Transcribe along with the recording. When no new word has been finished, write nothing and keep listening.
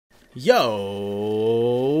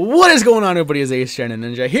Yo, what is going on, everybody? It's Ace Shannon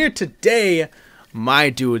Ninja here today, my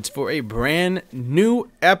dudes, for a brand new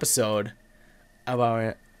episode of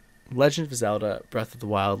our Legend of Zelda Breath of the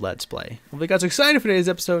Wild Let's Play. Hopefully you guys are excited for today's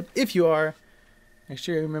episode. If you are, make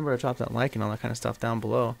sure you remember to drop that like and all that kind of stuff down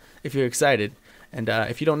below if you're excited. And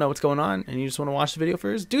if you don't know what's going on and you just want to watch the video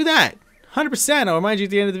first, do that. 100%. I'll remind you at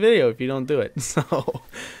the end of the video if you don't do it. So,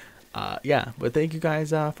 yeah. But thank you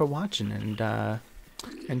guys for watching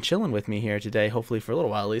and chilling with me here today, hopefully for a little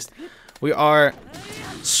while at least. We are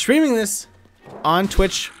streaming this on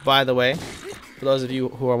Twitch, by the way. For those of you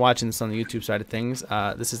who are watching this on the YouTube side of things,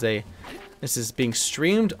 this is being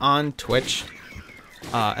streamed on Twitch,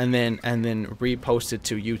 and then reposted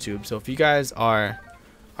to YouTube. So if you guys are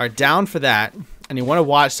down for that and you want to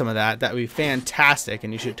watch some of that, that would be fantastic,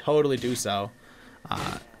 and you should totally do so.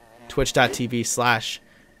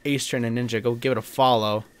 Twitch.tv/AceTrainingNinja. Go give it a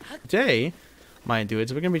follow. Today, my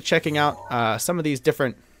dudes, we're going to be checking out some of these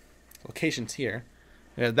different locations here.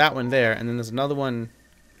 We have that one there, and then there's another one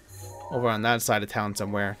over on that side of town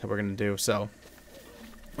somewhere that we're going to do. So,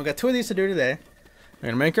 we've got two of these to do today. We're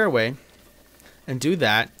going to make our way and do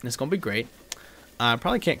that, and it's going to be great. I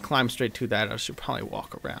probably can't climb straight to that. I should probably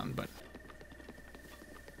walk around, but...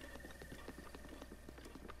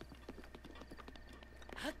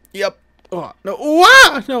 Yep. Oh, no.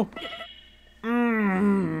 Wow! No.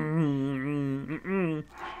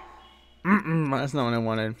 That's not what I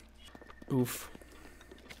wanted. Oof.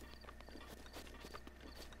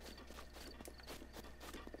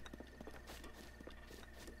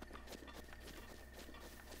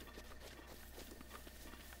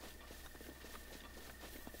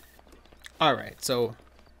 Alright, so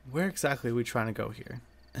where exactly are we trying to go here?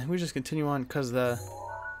 And we just continue on because the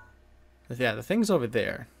thing's over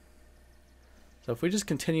there. So if we just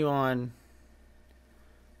continue on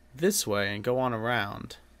this way and go on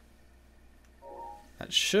around,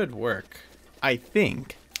 that should work, I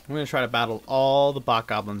think. I'm going to try to battle all the bot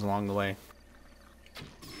goblins along the way.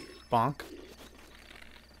 Bonk.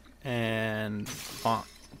 And bonk.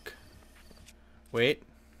 Wait.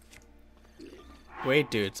 Wait,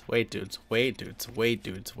 dudes. Wait, dudes. Wait, dudes. Wait,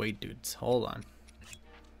 dudes. Wait, dudes. Hold on.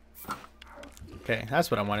 Okay, that's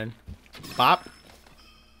what I wanted. Bop.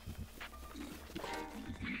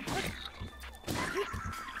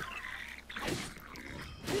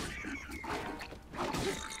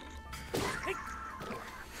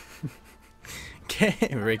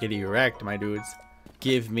 Okay, rickety wrecked, my dudes.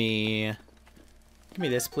 Give me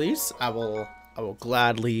this, please. I will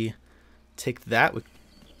gladly take that.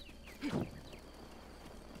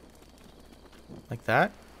 Like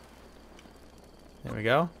that. There we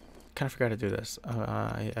go. Kind of forgot to do this.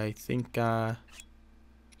 I think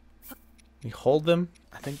we hold them.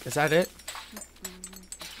 I think, is that it?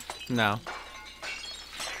 No.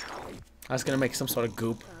 I was gonna make some sort of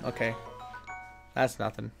goop. Okay. That's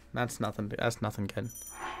nothing. That's nothing. That's nothing good.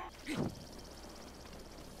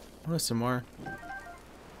 Oh, some more.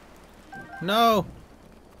 No.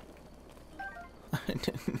 I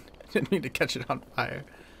didn't mean to catch it on fire.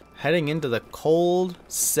 Heading into the cold,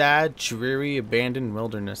 sad, dreary, abandoned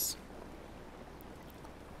wilderness.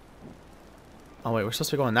 Oh wait, we're supposed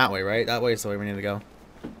to be going that way, right? That way is the way we need to go.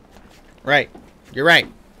 Right. You're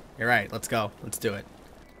right. You're right. Let's go. Let's do it.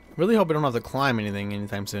 Really hope we don't have to climb anything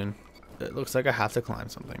anytime soon. It looks like I have to climb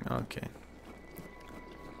something. Okay.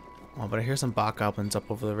 Oh, but I hear some bot goblins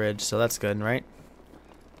up over the ridge, so that's good, right?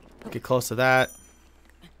 Get close to that.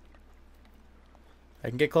 I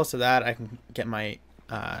can get close to that. I can get my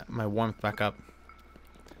my warmth back up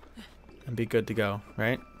and be good to go,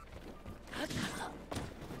 right?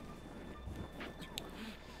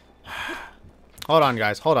 Hold on,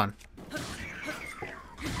 guys. Hold on.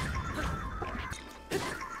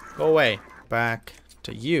 Go away. Back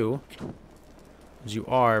to you. You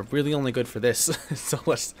are really only good for this. So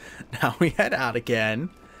let's now we head out again,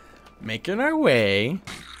 making our way.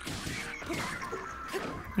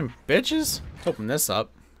 Hey, bitches, let's open this up.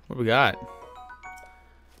 What do we got?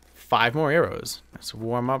 5 more arrows. Let's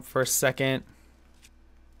warm up for a second.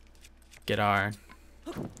 Get our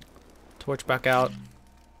torch back out.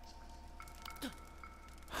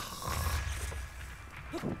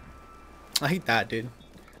 I hate that, dude.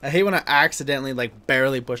 I hate when I accidentally like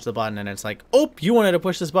barely push the button and it's like, oh, you wanted to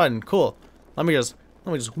push this button. Cool. Let me just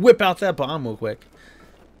whip out that bomb real quick.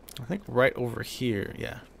 I think right over here,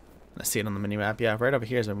 yeah. I see it on the mini map. Yeah, right over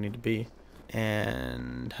here is where we need to be.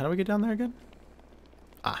 And how do we get down there again?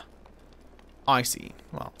 Ah. I see.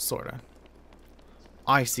 Well, sorta.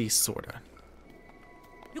 I see sorta.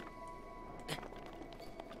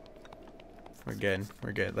 We're good.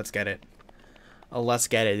 We're good. Let's get it. Oh, let's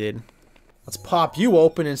get it, dude. Let's pop you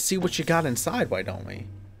open and see what you got inside, why don't we?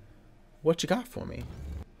 What you got for me?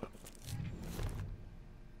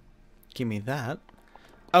 Give me that.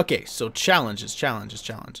 Okay, so challenges.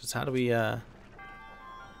 How do we,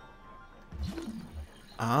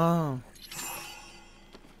 Oh.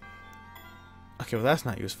 Okay, well that's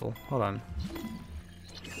not useful. Hold on.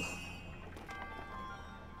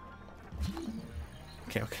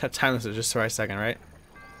 Okay, we gotta time this just for a second, right?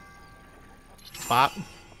 Bop.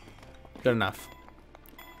 Good enough.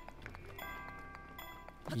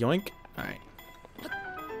 Yoink. Alright.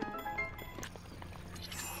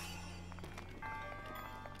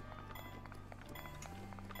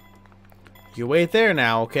 You wait there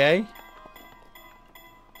now, okay?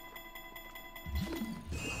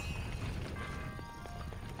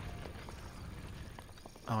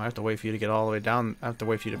 Oh, I have to wait for you to get all the way down. I have to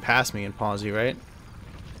wait for you to pass me and pause you, right?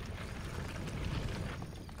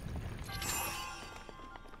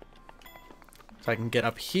 So I can get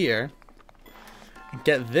up here and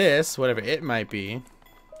get this, whatever it might be.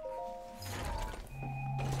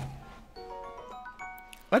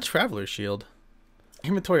 A traveler shield.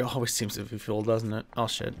 Inventory always seems to be full, doesn't it? Oh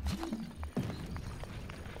shit.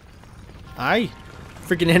 Aye.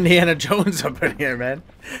 Freaking Indiana Jones up in here, man.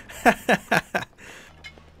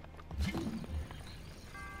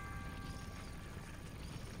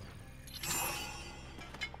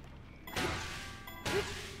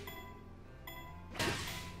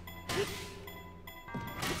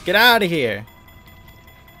 Get out of here.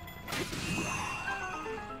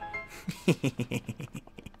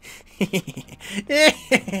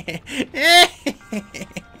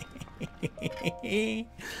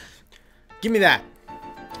 Give me that.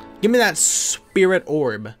 Give me that spirit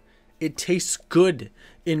orb. It tastes good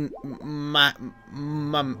in my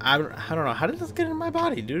I don't know. How did this get in my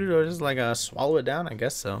body, dude? Or just like swallow it down? I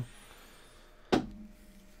guess so.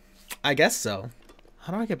 I guess so.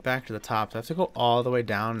 How do I get back to the top? Do I have to go all the way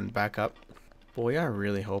down and back up? Boy, I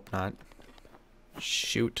really hope not.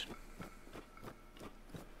 Shoot.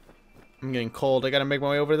 I'm getting cold. I gotta make my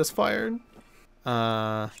way over to this fire.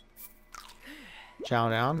 Chow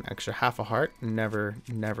down. Extra half a heart. Never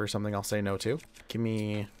something I'll say no to. Give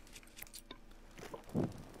me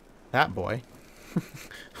that boy.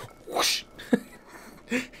 Whoosh.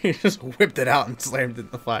 He just whipped it out and slammed it in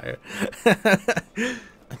the fire.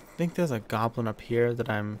 I think there's a goblin up here that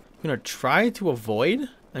I'm gonna try to avoid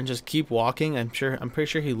and just keep walking. I'm pretty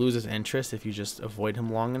sure he loses interest if you just avoid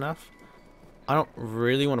him long enough. I don't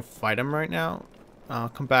really want to fight him right now. I'll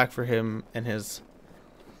come back for him and his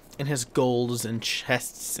golds and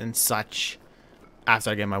chests and such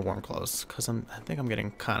after I get my warm clothes, because I think I'm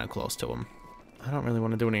getting kind of close to him. I don't really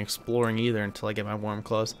want to do any exploring either until I get my warm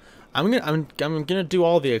clothes. I'm gonna do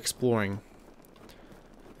all the exploring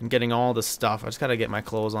and getting all the stuff. I just gotta get my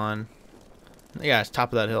clothes on. Yeah, it's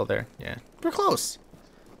top of that hill there. Yeah, we're close.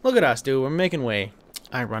 Look at us, dude. We're making way.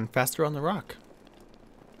 I run faster on the rock.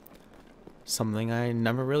 Something I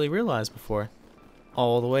never really realized before.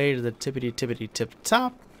 All the way to the tippity tip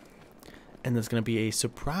top. And there's gonna be a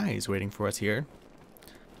surprise waiting for us here.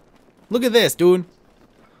 Look at this, dude.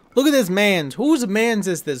 Look at this man's. Whose man's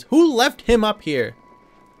is this? Who left him up here?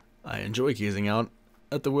 I enjoy gazing out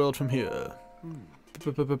at the world from here.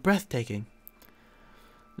 Breathtaking.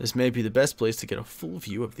 This may be the best place to get a full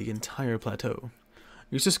view of the entire plateau.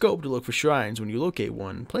 Use the scope to look for shrines. When you locate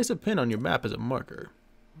one, place a pin on your map as a marker.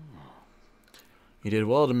 You did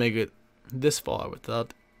well to make it this far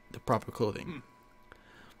without the proper clothing.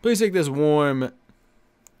 Please take this warm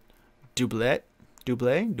doublet.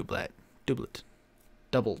 Doublet.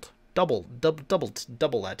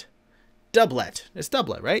 It's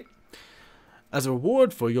doublet, right? As a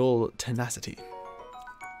reward for your tenacity.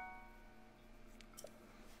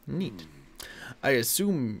 Neat. I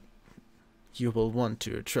assume you will want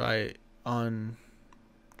to try on.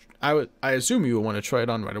 I assume you will want to try it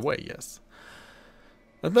on right away. Yes.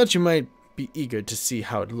 I thought you might be eager to see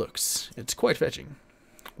how it looks. It's quite fetching.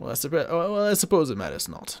 Well, I suppose it matters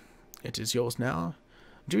not. It is yours now.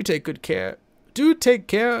 Do take good care. Do take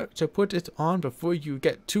care to put it on before you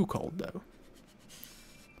get too cold, though.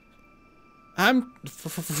 I'm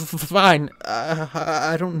fine.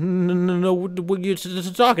 I don't know what you're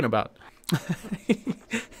talking about.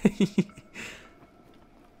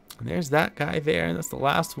 There's that guy there, and that's the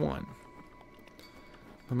last one.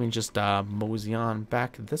 Let me just mosey on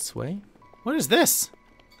back this way. What is this?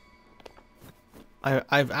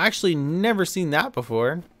 I've actually never seen that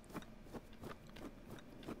before.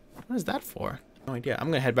 What is that for? No idea. I'm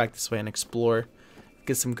gonna head back this way and explore,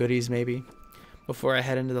 get some goodies maybe, before I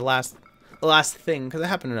head into the last thing. Because I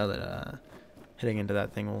happen to know that heading into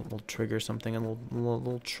that thing will trigger something, a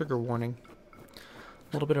little trigger warning.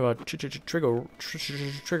 A little bit of a trigger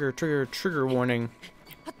warning.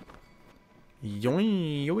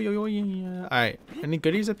 Alright, any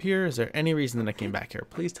goodies up here? Is there any reason that I came back here?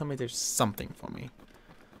 Please tell me there's something for me.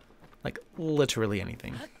 Like, literally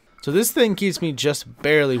anything. So this thing keeps me just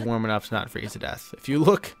barely warm enough to not freeze to death. If you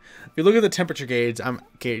look at the temperature gauge, I'm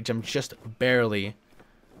just barely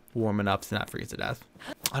warm enough to not freeze to death.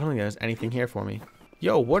 I don't think there's anything here for me.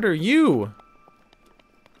 Yo, what are you?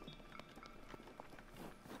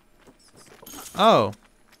 Oh.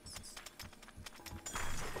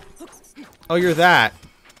 Oh, you're that.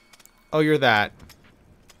 Oh, you're that.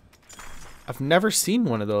 I've never seen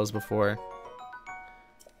one of those before.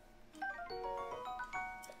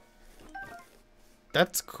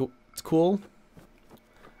 That's cool. It's cool.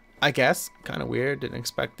 I guess. Kind of weird. Didn't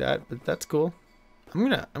expect that, but that's cool. I'm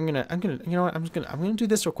gonna, you know what? I'm gonna do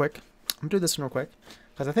this real quick. I'm gonna do this one real quick.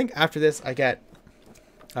 Because I think after this, I get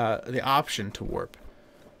the option to warp.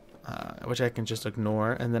 Which I can just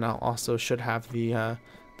ignore, and then I'll also should have the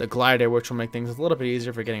glider, which will make things a little bit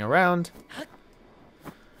easier for getting around.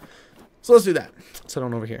 So let's do that. Let's head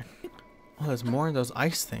on over here. Oh, there's more of those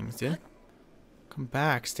ice things, dude. Come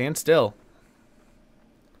back. Stand still.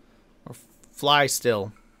 Or fly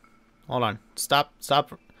still. Hold on. Stop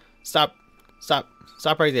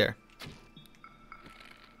right there.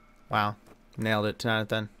 Wow. Nailed it. 10 out of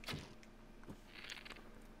 10.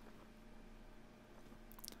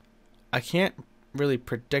 I can't really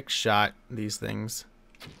predict shot these things.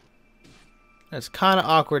 It's kind of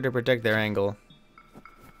awkward to predict their angle.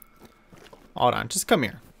 Hold on, just come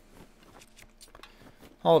here.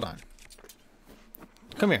 Hold on.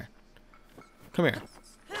 Come here. Come here.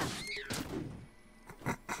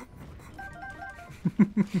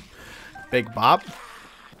 Big bop.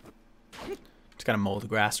 Just gotta mow the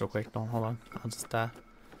grass real quick. Don't hold on. I'll just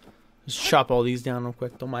chop all these down real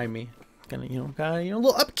quick. Don't mind me. Gonna, a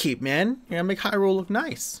little upkeep, man. You gotta make Hyrule look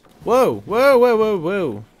nice. Whoa, whoa, whoa, whoa,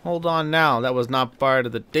 whoa. Hold on now. That was not part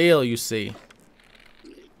of the deal, you see.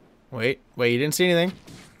 Wait, you didn't see anything.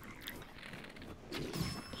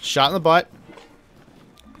 Shot in the butt.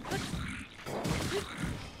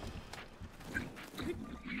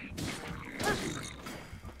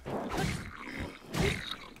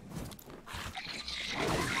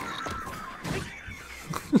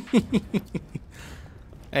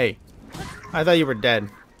 Hey. I thought you were dead.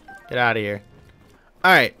 Get out of here.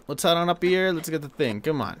 Alright, let's head on up here. Let's get the thing.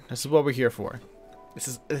 Come on. This is what we're here for.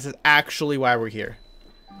 This is actually why we're here.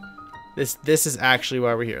 This is actually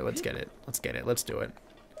why we're here. Let's get it. Let's get it. Let's do it.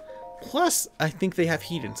 Plus, I think they have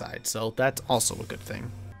heat inside, so that's also a good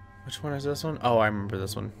thing. Which one is this one? Oh, I remember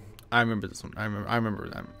this one. I remember this one. I remember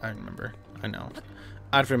them. I remember. I know.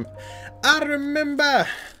 I remember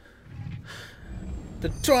the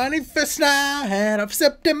 21st night of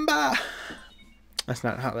September. That's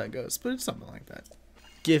not how that goes, but it's something like that.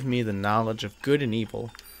 Give me the knowledge of good and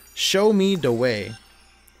evil. Show me the way.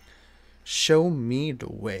 Show me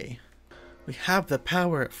the way. We have the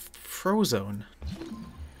power of Frozone,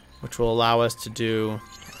 which will allow us to do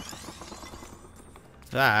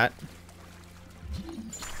that.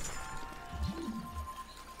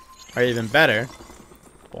 Or even better,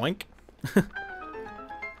 boink.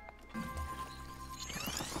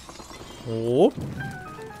 Oh.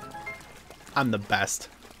 I'm the best.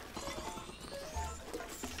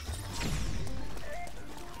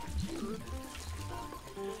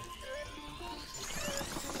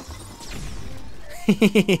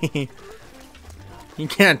 You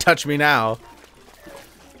can't touch me now.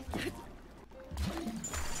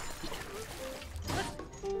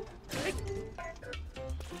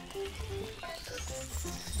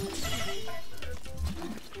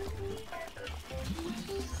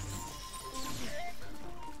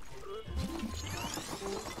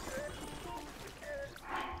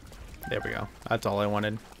 There we go. That's all I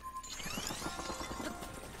wanted.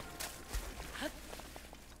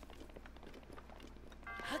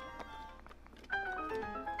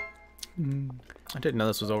 I didn't know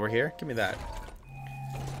this was over here. Give me that.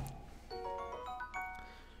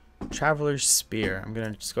 Traveler's Spear. I'm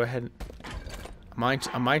gonna just go ahead and I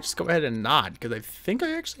might just go ahead and nod because I think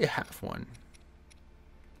I actually have one.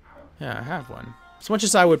 Yeah, I have one. As much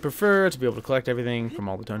as I would prefer to be able to collect everything from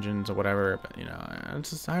all the dungeons or whatever, but you know, I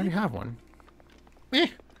already have one.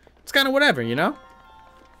 It's kind of whatever, you know?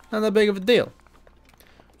 Not that big of a deal.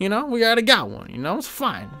 You know, we already got one, you know? It's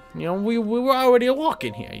fine. You know, we were already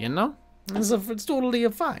walking here, you know? It's totally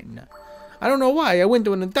fine. I don't know why I went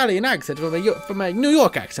to an Italian accent from my New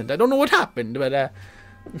York accent. I don't know what happened, but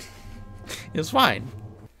it's fine.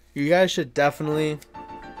 You guys should definitely...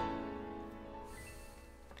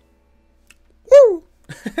 Woo!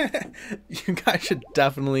 you guys should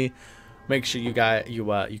definitely make sure you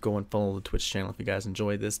go and follow the Twitch channel if you guys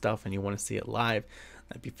enjoy this stuff and you want to see it live.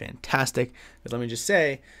 That'd be fantastic. Because let me just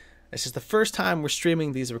say, it's just the first time we're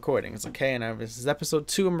streaming these recordings, okay? And this is episode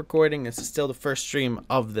 2 I'm recording. This is still the first stream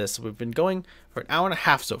of this. We've been going for an hour and a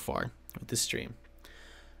half so far with this stream.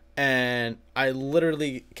 And I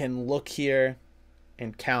literally can look here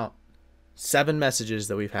and count 7 messages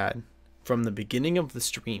that we've had from the beginning of the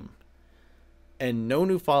stream. And no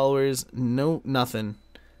new followers, no nothing.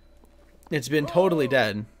 It's been totally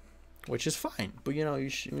dead, which is fine. But you know,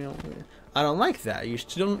 I don't like that. You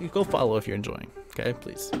go follow if you're enjoying. Okay,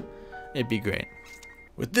 please. It'd be great.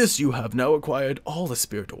 With this, you have now acquired all the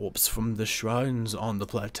spirit orbs from the shrines on the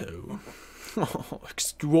plateau. Oh,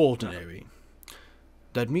 extraordinary.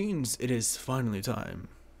 That means it is finally time.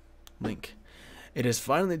 Link. It is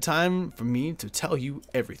finally time for me to tell you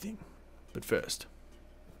everything. But first,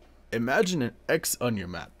 imagine an X on your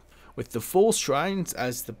map, with the full shrines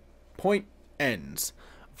as the point ends.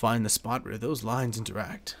 Find the spot where those lines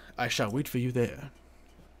interact. I shall wait for you there.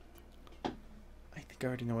 I think I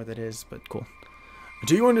already know where that is, but cool.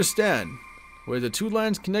 Do you understand? Where the 2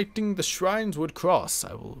 lines connecting the shrines would cross.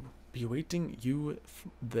 I will be waiting you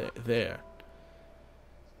there.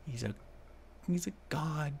 He's a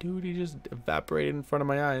god, dude. He just evaporated in front of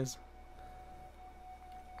my eyes.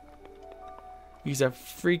 He's a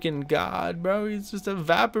freaking god, bro. He's just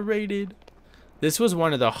evaporated. This was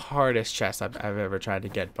one of the hardest chests I've ever tried to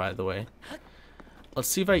get, by the way. Let's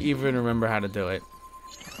see if I even remember how to do it.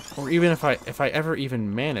 Or even if I ever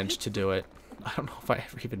even managed to do it. I don't know if I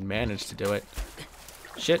ever even managed to do it.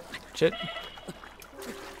 Shit.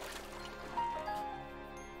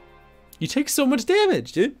 You take so much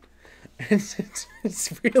damage, dude. It's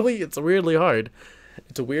weirdly hard.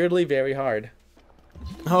 It's weirdly very hard.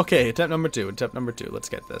 Okay, attempt number 2. Let's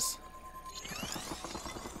get this.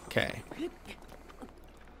 Okay.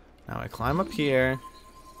 Now I climb up here.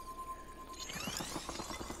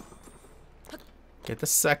 Get the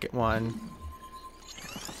second one.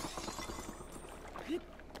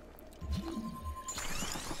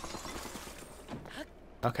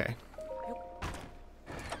 Okay.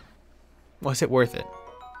 Was it worth it?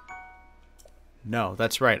 No,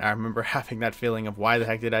 that's right. I remember having that feeling of why the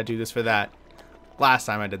heck did I do this for that? Last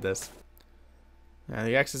time I did this. Now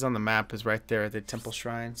the X is on the map is right there at the temple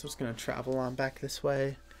shrine, so it's gonna travel on back this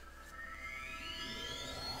way.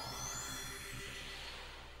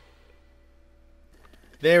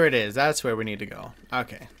 There it is. That's where we need to go.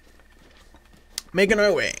 Okay. Making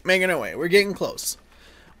our way. We're getting close.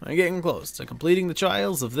 We're getting close to completing the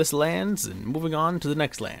trials of this lands and moving on to the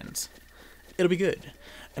next lands. It'll be good.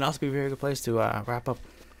 And also be a very good place to wrap up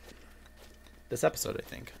this episode, I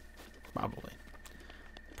think. Probably.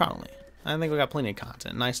 I think we got plenty of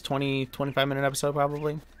content. Nice 20-25 minute episode,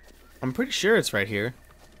 probably. I'm pretty sure it's right here.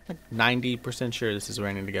 Like 90% sure this is where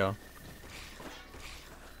I need to go.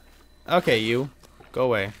 Okay, you. Go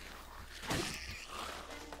away.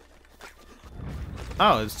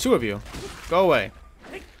 Oh, there's 2 of you. Go away.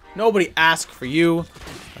 Nobody asked for you.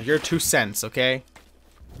 You're 2 cents, okay?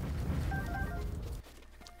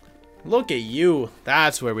 Look at you.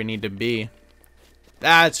 That's where we need to be.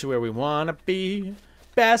 That's where we want to be.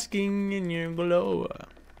 Basking in your glow.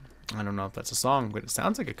 I don't know if that's a song, but it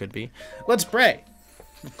sounds like it could be. Let's pray.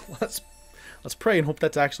 Let's pray and hope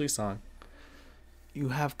that's actually a song. You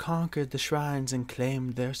have conquered the shrines and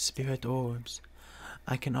claimed their spirit orbs.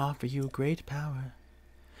 I can offer you great power.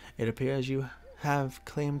 It appears you have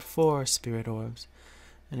claimed 4 spirit orbs.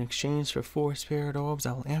 In exchange for 4 spirit orbs,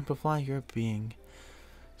 I will amplify your being.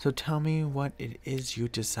 So tell me what it is you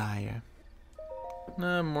desire.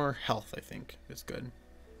 More health, I think, is good.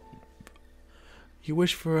 You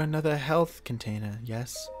wish for another health container,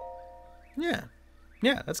 yes? Yeah,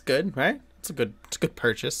 that's good, right? It's a good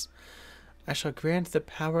purchase. I shall grant the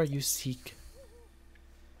power you seek.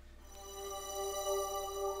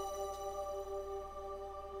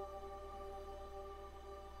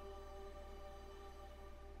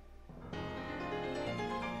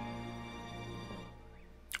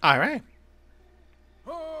 All right.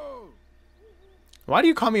 Why do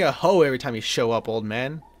you call me a hoe every time you show up, old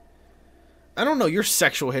man? I don't know your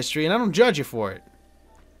sexual history, and I don't judge you for it.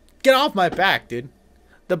 Get off my back, dude.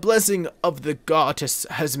 The blessing of the goddess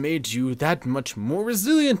has made you that much more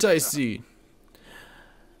resilient, I see.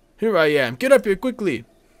 Here I am. Get up here quickly.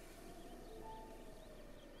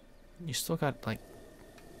 You still got, like,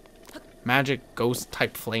 magic ghost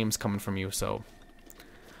type flames coming from you, so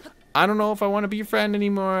I don't know if I want to be your friend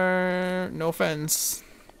anymore. No offense.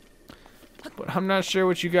 But I'm not sure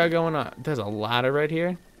what you got going on. There's a ladder right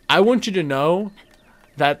here. I want you to know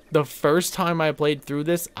that the first time I played through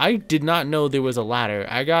this, I did not know there was a ladder.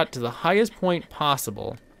 I got to the highest point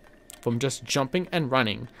possible from just jumping and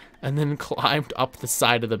running, and then climbed up the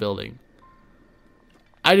side of the building.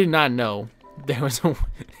 I did not know there was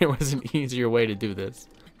an easier way to do this.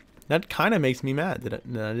 That kind of makes me mad that I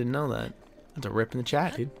didn't know that. That's a rip in the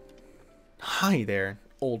chat, dude. Hi there,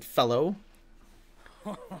 old fellow.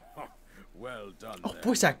 Well done. Oh,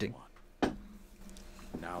 voice acting.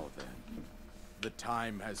 Now then, the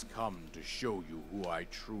time has come to show you who I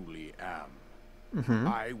truly am.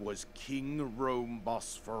 I was King Rome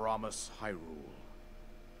Bosphoramos Hyrule.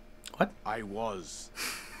 What? I was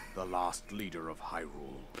the last leader of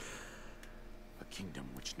Hyrule, a kingdom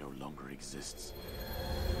which no longer exists.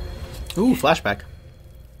 Ooh, flashback.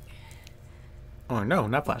 Oh no,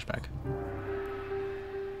 not flashback.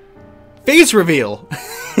 Face reveal!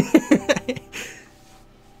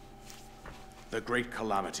 The Great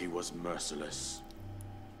Calamity was merciless.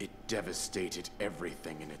 It devastated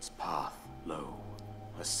everything in its path, lo,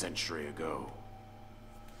 a century ago.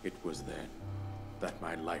 It was then that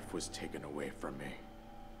my life was taken away from me.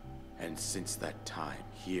 And since that time,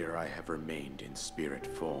 here I have remained in spirit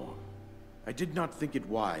form. I did not think it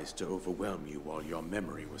wise to overwhelm you while your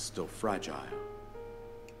memory was still fragile.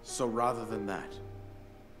 So rather than that,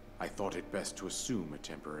 I thought it best to assume a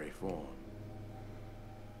temporary form.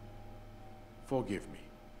 Forgive me.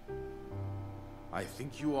 I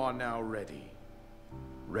think you are now ready.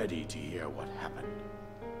 Ready to hear what happened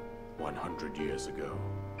 100 years ago.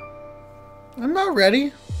 I'm not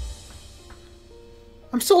ready.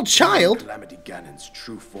 I'm still a child. Calamity Ganon's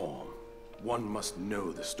true form. One must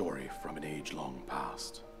know the story from an age long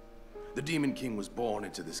past. The Demon King was born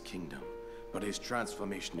into this kingdom, but his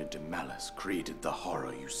transformation into malice created the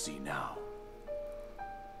horror you see now.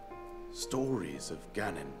 Stories of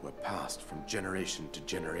Ganon were passed from generation to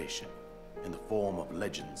generation in the form of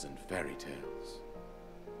legends and fairy tales.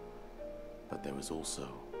 But there was also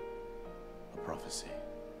a prophecy.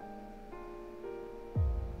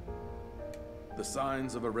 The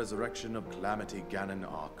signs of a resurrection of Calamity Ganon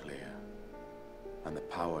are clear, and the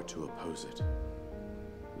power to oppose it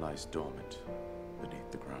lies dormant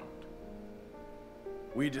beneath the ground.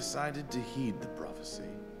 We decided to heed the prophecy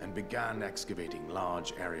and began excavating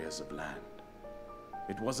large areas of land.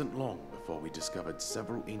 It wasn't long before we discovered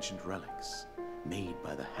several ancient relics made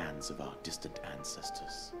by the hands of our distant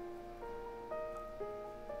ancestors.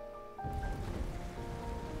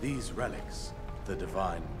 These relics, the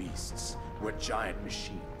divine beasts, were giant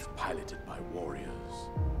machines piloted by warriors.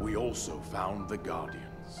 We also found the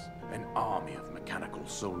Guardians, an army of mechanical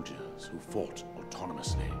soldiers who fought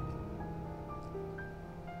autonomously.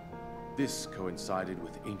 This coincided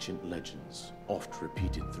with ancient legends, oft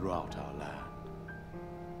repeated throughout our land.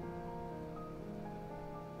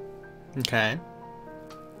 Okay.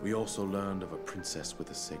 We also learned of a princess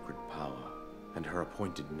with a sacred power, and her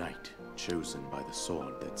appointed knight, chosen by the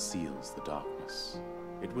sword that seals the darkness.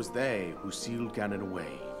 It was they who sealed Ganon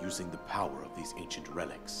away, using the power of these ancient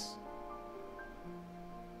relics.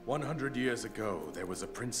 100 years ago, there was a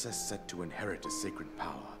princess set to inherit a sacred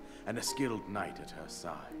power, and a skilled knight at her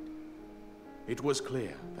side. It was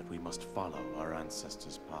clear that we must follow our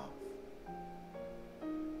ancestors' path.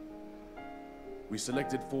 We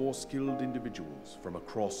selected 4 skilled individuals from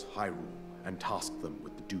across Hyrule and tasked them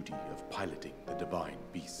with the duty of piloting the divine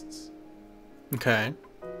beasts. Okay.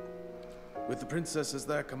 With the princess as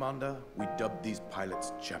their commander, we dubbed these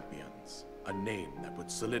pilots champions, a name that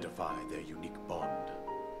would solidify their unique bond.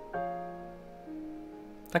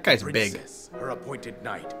 That guy's the big. princess, her appointed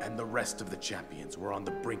knight, and the rest of the champions were on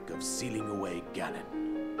the brink of sealing away Ganon.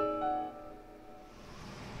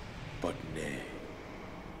 But nay.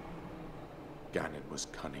 Ganon was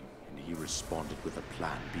cunning, and he responded with a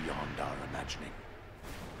plan beyond our imagining.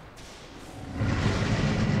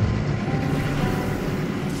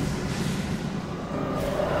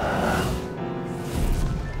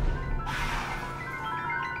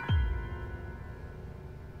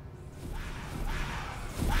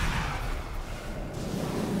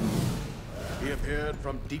 He appeared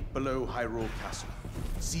from deep below Hyrule Castle,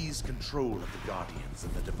 seized control of the Guardians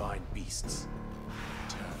and the divine beasts,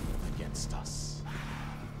 turned them against us.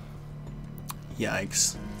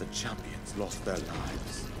 Yikes. The champions lost their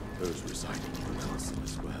lives, those residing in the castle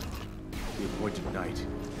as well. The appointed knight,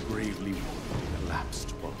 bravely wounded,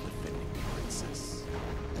 collapsed while defending the princess.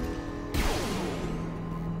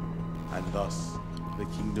 And thus, the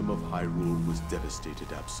kingdom of Hyrule was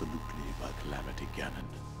devastated absolutely by Calamity Ganon.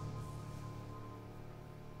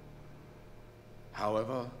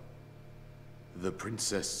 However, the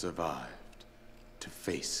princess survived to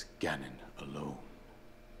face Ganon alone.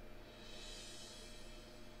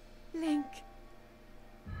 Link,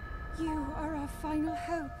 you are our final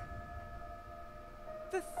hope.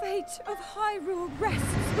 The fate of Hyrule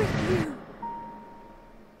rests with you.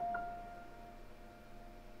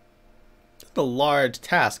 That's a large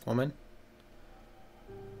task, woman.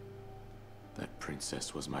 That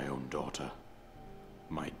princess was my own daughter,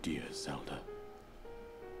 my dear Zelda.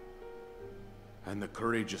 And the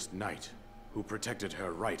courageous knight who protected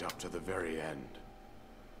her right up to the very end.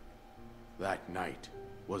 That knight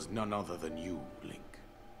was none other than you, Link.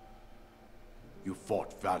 You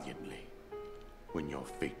fought valiantly when your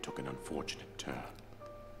fate took an unfortunate turn.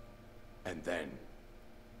 And then,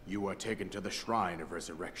 you were taken to the Shrine of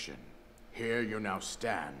Resurrection. Here you now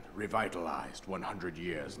stand, revitalized 100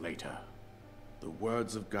 years later. The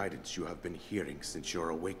words of guidance you have been hearing since your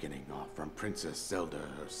awakening are from Princess Zelda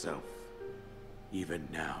herself. Even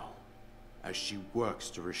now, as she works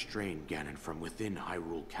to restrain Ganon from within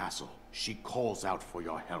Hyrule Castle, she calls out for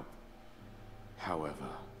your help. However,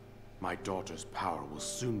 my daughter's power will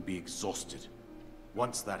soon be exhausted.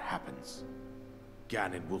 Once that happens,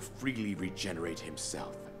 Ganon will freely regenerate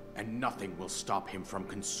himself, and nothing will stop him from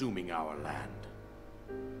consuming our land.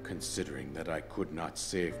 Considering that I could not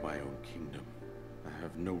save my own kingdom, I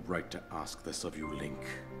have no right to ask this of you, Link.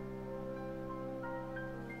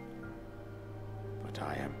 But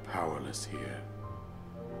I am powerless here.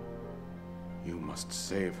 You must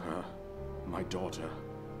save her, my daughter,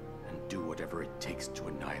 and do whatever it takes to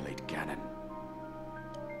annihilate Ganon.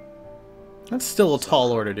 That's still a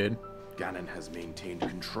tall order, dude. Ganon has maintained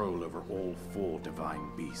control over all 4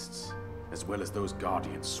 divine beasts, as well as those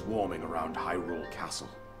guardians swarming around Hyrule Castle.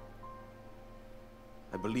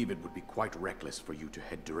 I believe it would be quite reckless for you to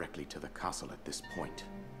head directly to the castle at this point.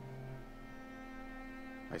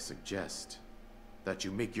 I suggest that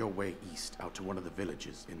you make your way east out to one of the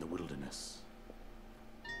villages in the wilderness.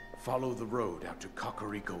 Follow the road out to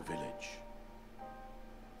Kakariko Village.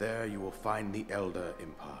 There you will find the Elder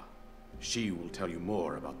Impa. She will tell you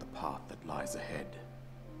more about the path that lies ahead.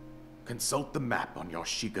 Consult the map on your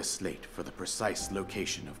Sheikah slate for the precise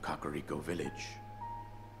location of Kakariko Village.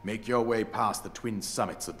 Make your way past the twin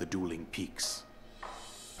summits of the dueling peaks.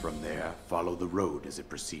 From there, follow the road as it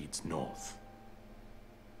proceeds north.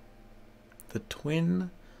 The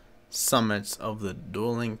twin summits of the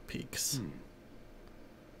dueling peaks.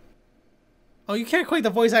 Oh, you can't quit the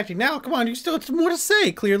voice acting now. Come on, you still have more to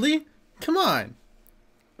say, clearly. Come on.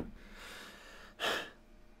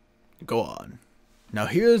 Go on. Now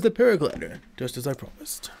here's the paraglider, just as I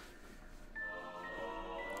promised.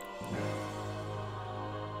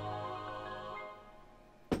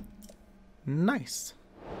 Nice.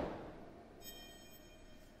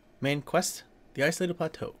 Main quest, the isolated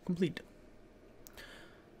plateau, complete.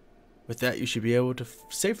 With that, you should be able to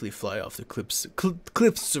safely fly off the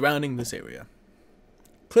cliffs surrounding this area.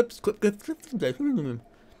 Cliffs.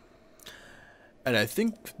 And I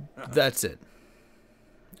think that's it.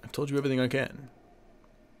 I've told you everything I can.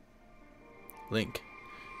 Link,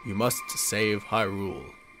 you must save Hyrule.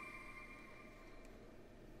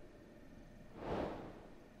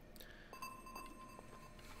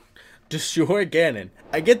 Destroy Ganon.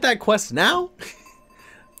 I get that quest now?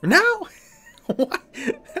 Now? What?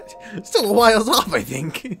 Still a while off, I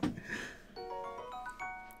think.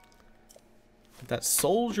 That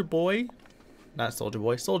soldier boy. Not soldier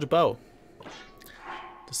boy, soldier bow.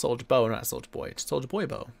 The soldier bow, not soldier boy. It's soldier boy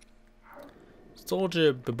bow.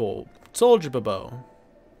 Soldier bow. Soldier bow.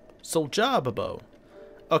 Soldier bow.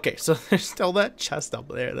 Okay, so there's still that chest up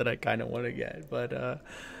there that I kind of want to get, but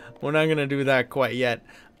we're not gonna do that quite yet.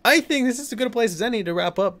 I think this is as good a place as any to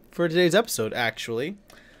wrap up for today's episode, actually.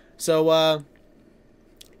 So,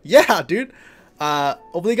 yeah, dude.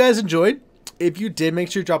 Hopefully you guys enjoyed. If you did,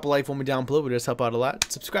 make sure to drop a like for me down below. It would just help out a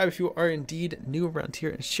lot. Subscribe if you are indeed new around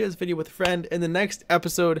here, and share this video with a friend. In the next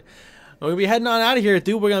episode, we're gonna be heading on out of here,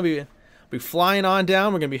 dude. We're gonna be flying on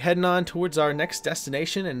down. We're gonna be heading on towards our next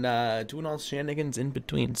destination and doing all the shenanigans in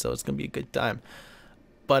between. So it's gonna be a good time.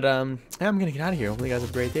 But yeah, I'm gonna get out of here. Hopefully you guys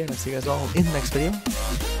have a great day, and I'll see you guys all in the next video.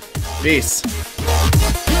 Peace.